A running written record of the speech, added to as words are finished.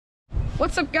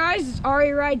What's up, guys? It's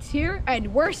Ari Rides here,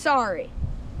 and we're sorry.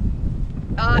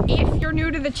 If you're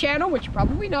new to the channel, which you're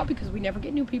probably not because we never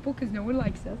get new people because no one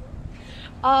likes us.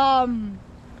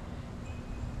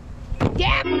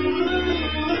 Damn!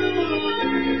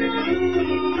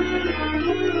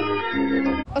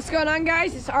 What's going on,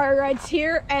 guys? It's Ari Rides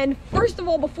here, and first of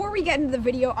all, before we get into the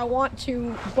video,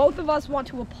 both of us want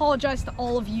to apologize to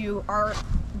all of you, our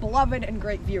beloved and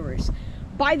great viewers.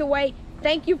 By the way,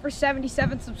 thank you for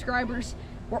 77 subscribers.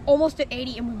 We're almost at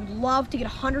 80, and we would love to get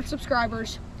 100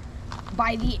 subscribers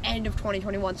by the end of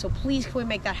 2021, so please can we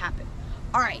make that happen?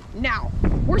 All right, now,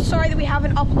 we're sorry that we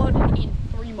haven't uploaded in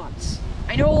 3 months.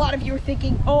 I know a lot of you are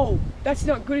thinking, oh, that's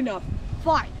not good enough.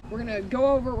 Fine, we're gonna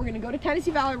go to Tennessee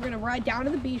Valley, we're gonna ride down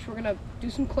to the beach, we're gonna do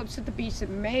some clips at the beach that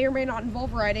may or may not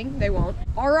involve riding, they won't.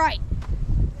 All right,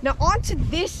 now on to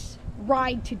this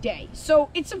ride today. So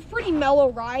it's a pretty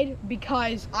mellow ride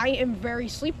because I am very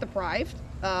sleep deprived.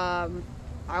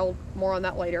 More on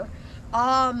that later.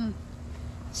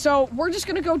 So we're just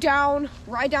gonna go down,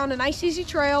 ride down a nice easy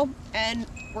trail, and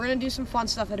we're gonna do some fun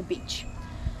stuff at a beach.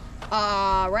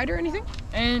 Ryder, anything?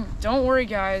 And don't worry,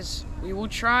 guys, we will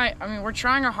try. I mean, we're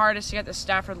trying our hardest to get the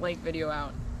Stafford Lake video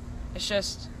out. It's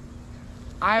just,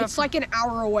 it's like an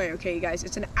hour away, okay, you guys?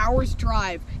 It's an hour's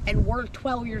drive, and we're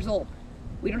 12 years old.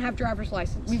 We don't have driver's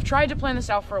license. We've tried to plan this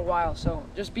out for a while, so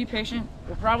just be patient.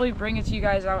 We'll probably bring it to you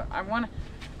guys out.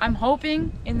 I'm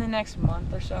hoping in the next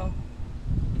month or so.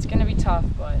 It's gonna be tough,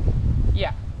 but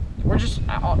yeah. We're just,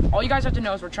 all you guys have to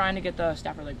know is we're trying to get the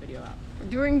Stafford Lake video out. We're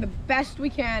doing the best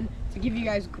we can to give you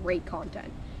guys great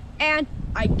content. And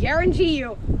I guarantee you,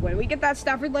 when we get that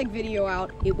Stafford Lake video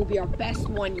out, it will be our best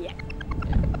one yet.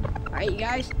 All right, you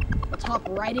guys, let's hop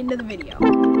right into the video.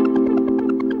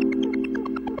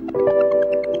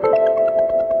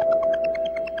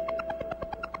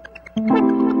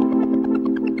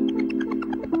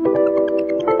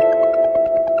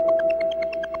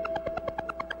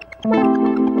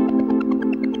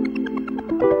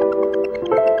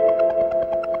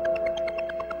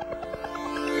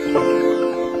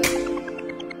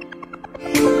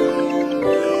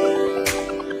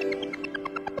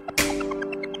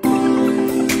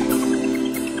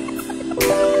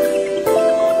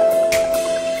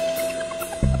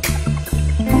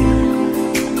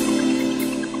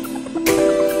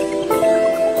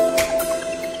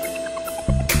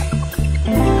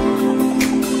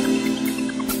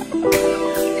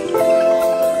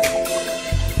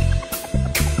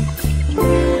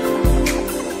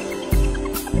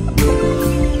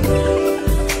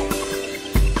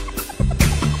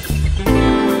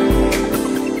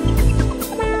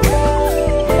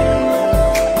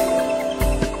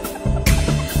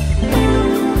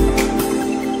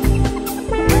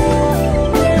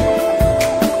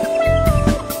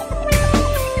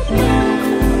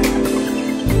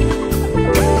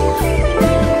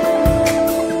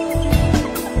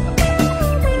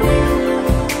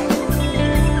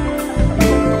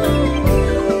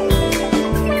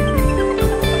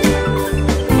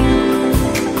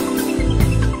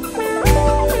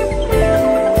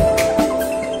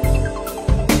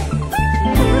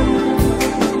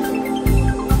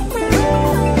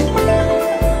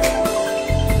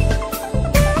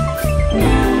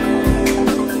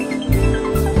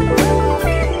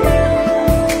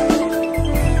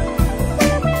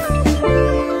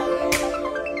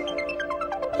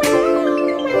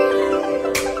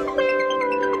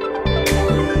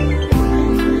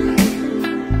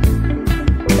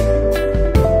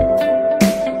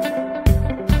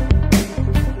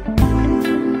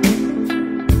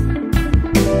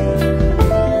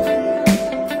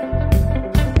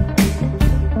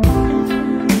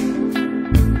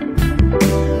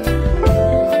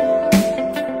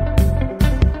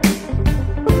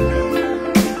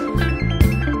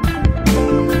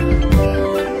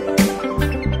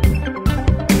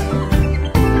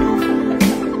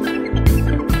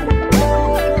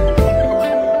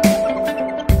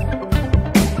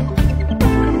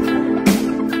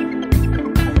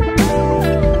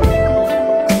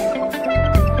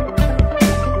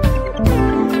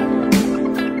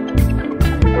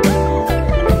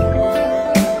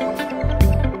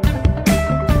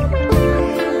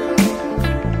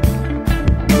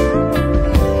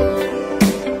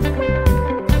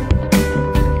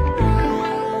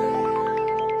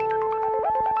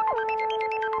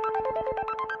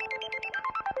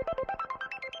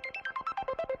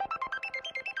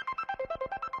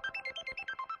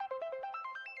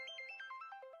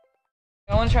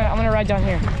 I'm gonna ride down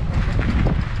here.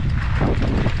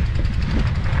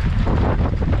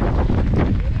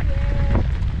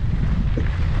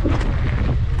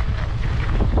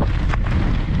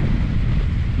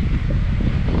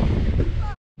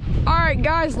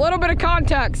 guys, a little bit of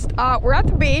context. We're at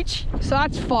the beach, so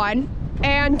that's fun.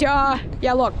 And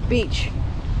yeah, look, beach.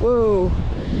 Woo.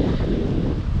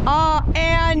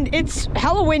 And it's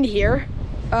hella wind here.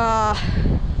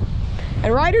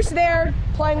 And Ryder's there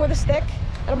playing with a stick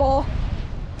and a ball.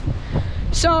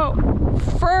 So,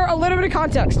 for a little bit of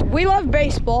context, we love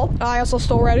baseball. I also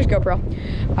stole Ryder's GoPro.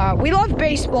 We love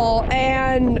baseball,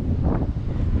 and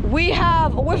we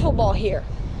have a wiffle ball here.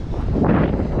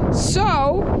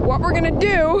 So, what we're gonna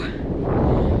do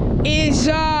is,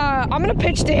 I'm gonna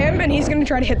pitch to him, and he's gonna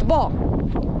try to hit the ball.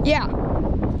 Yeah.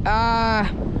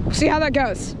 We'll see how that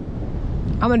goes.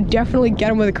 I'm gonna definitely get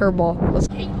him with a curveball. Let's.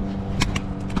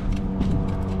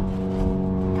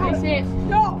 Nice hit.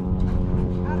 No.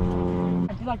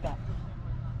 I do like that.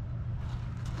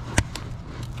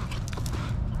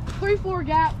 3-4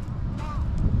 gap.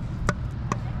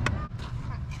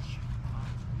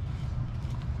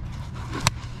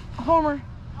 A homer.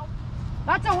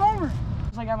 That's a homer.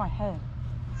 It's like at my head.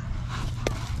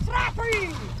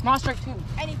 Small strike 2.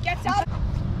 And he gets out.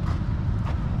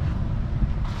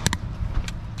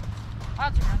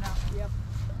 That's a run now. Yep.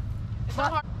 It's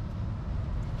not hard.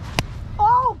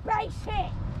 Oh, base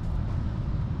hit.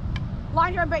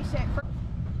 Line drive base hit.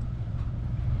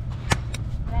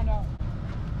 Ground out.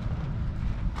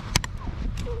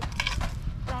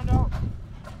 Ground out.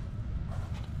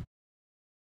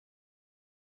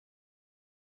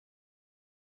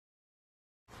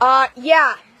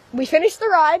 Yeah, we finished the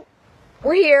ride.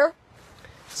 We're here.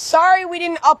 Sorry we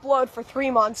didn't upload for 3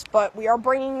 months, but we are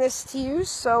bringing this to you,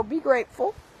 so be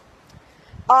grateful.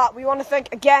 We want to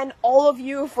thank, again, all of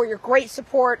you for your great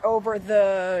support over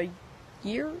the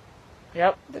year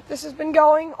Yep. that this has been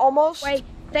going, almost. Wait,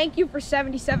 thank you for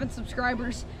 77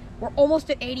 subscribers. We're almost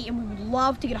at 80, and we would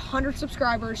love to get 100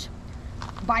 subscribers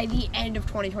by the end of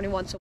 2021. So